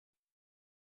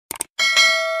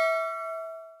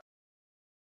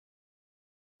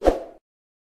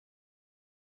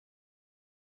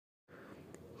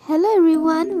Hello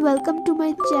everyone, welcome to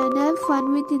my channel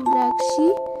Fun with Indrakshi.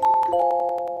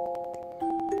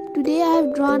 Today I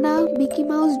have drawn a Mickey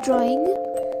Mouse drawing.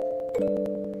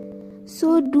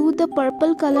 So do the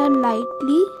purple color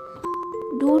lightly,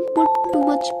 don't put too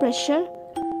much pressure.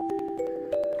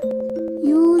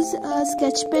 Use a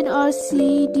sketch pen or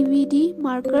CDVD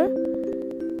marker.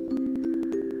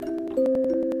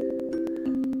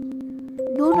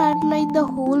 Don't outline the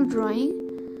whole drawing.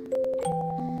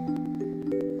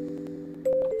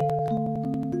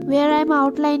 Where I am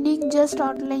outlining, just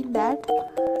outline that.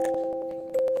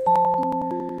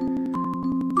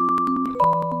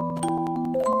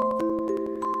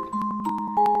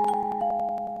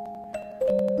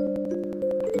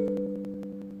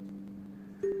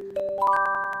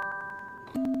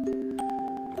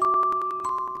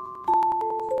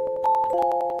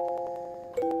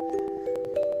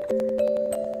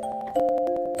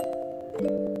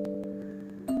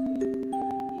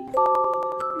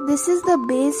 This is the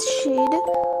base shade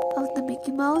of the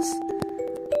Mickey Mouse.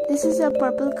 This is a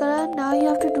purple color. Now you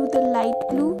have to do the light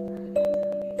blue.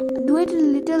 Do it a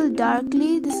little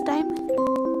darkly this time.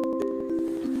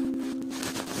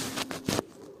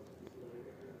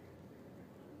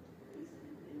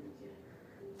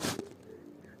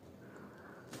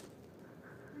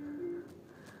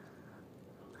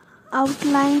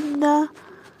 Outline the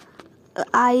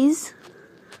eyes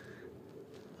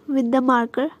with the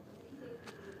marker.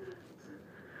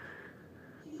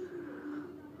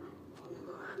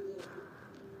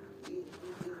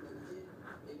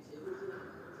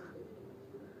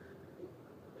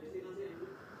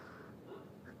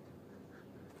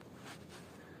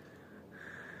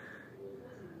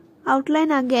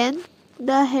 Outline again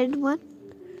the head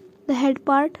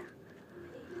part.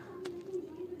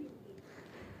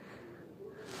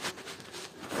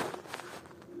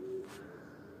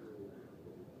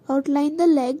 Outline the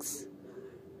legs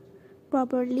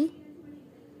properly.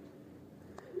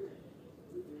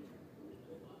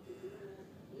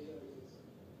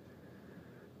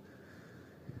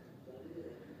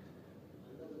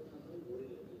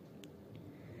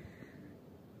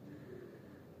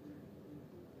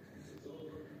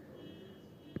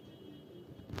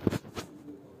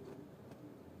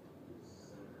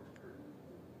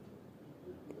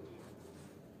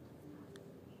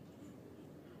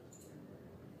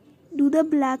 Do the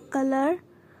black color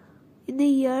in the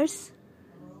ears.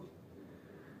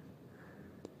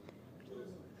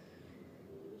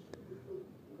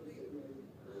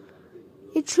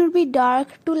 It should be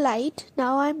dark to light.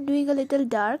 Now I am doing a little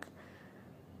dark.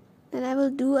 Then I will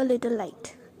do a little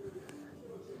light.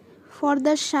 For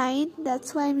the shine,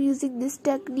 that's why I am using this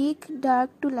technique, dark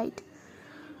to light.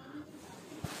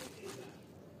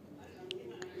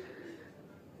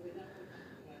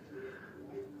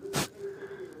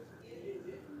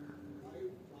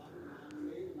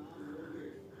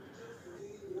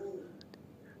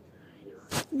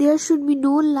 There should be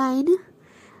no line.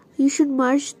 You should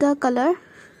merge the color.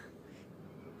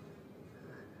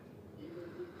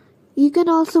 You can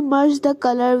also merge the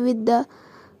color with the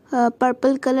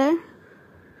purple color.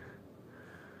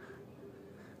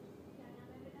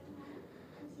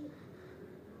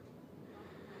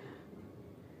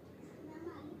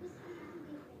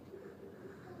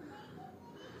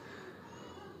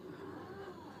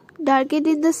 Darken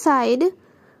in the side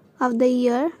of the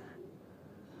ear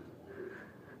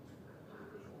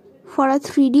for a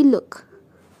 3D look.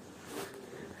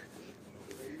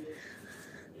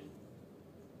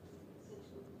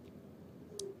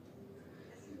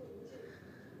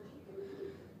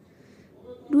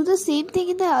 Do the same thing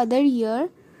in the other ear,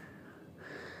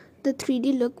 the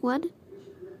 3D look one.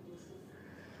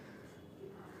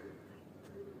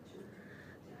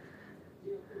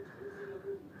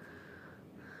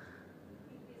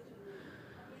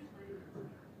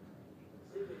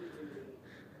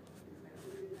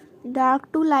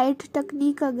 Dark to light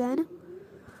technique again.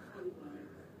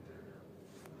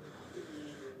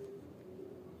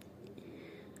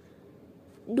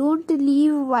 Don't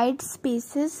leave white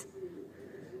spaces.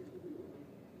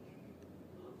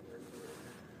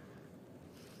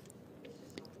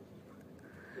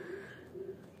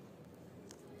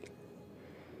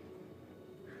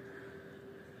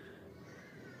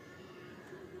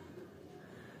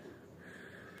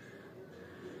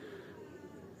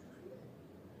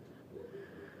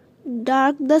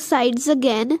 Dark the sides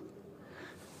again.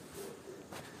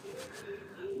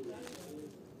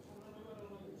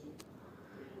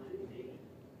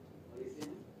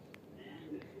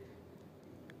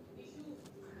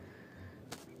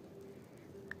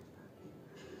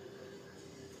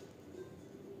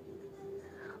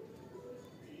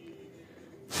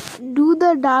 do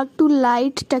the dark to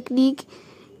light technique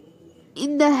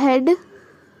in the head.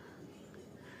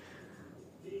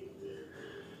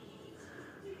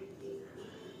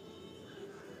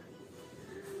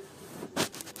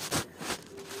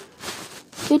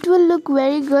 It will look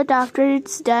very good after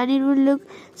it's done. It will look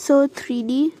so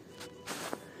 3D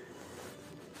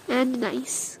and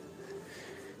nice.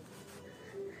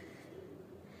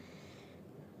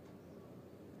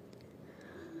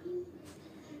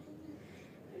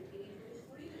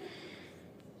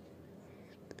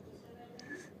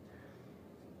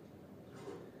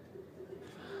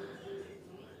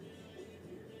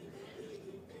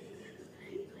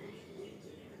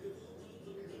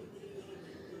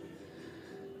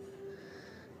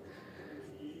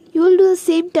 You will do the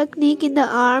same technique in the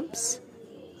arms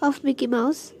of Mickey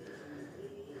Mouse.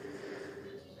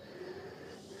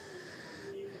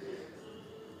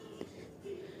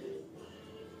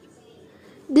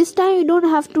 This time you don't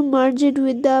have to merge it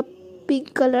with the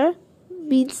pink color,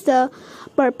 means the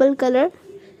purple color.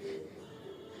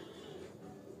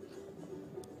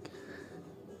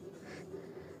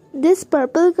 This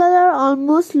purple color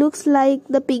almost looks like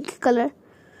the pink color.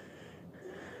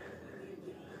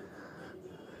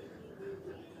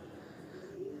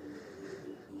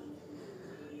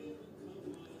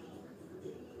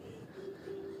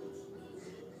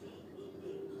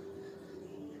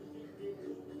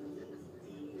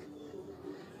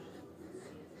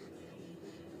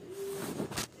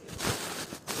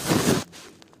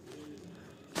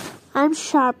 I'm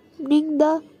sharpening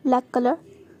the black color.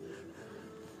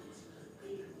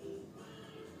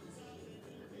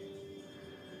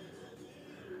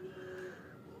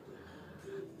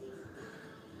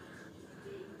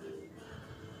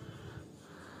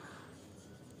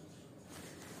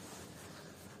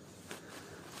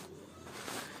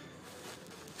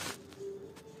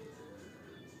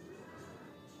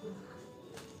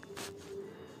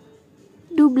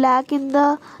 Do black in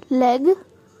the leg.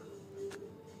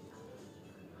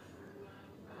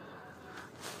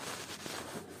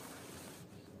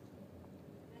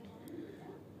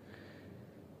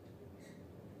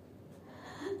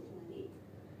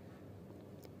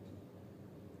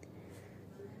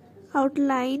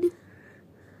 Outline.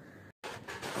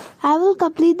 I will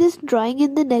complete this drawing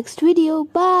in the next video.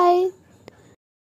 Bye.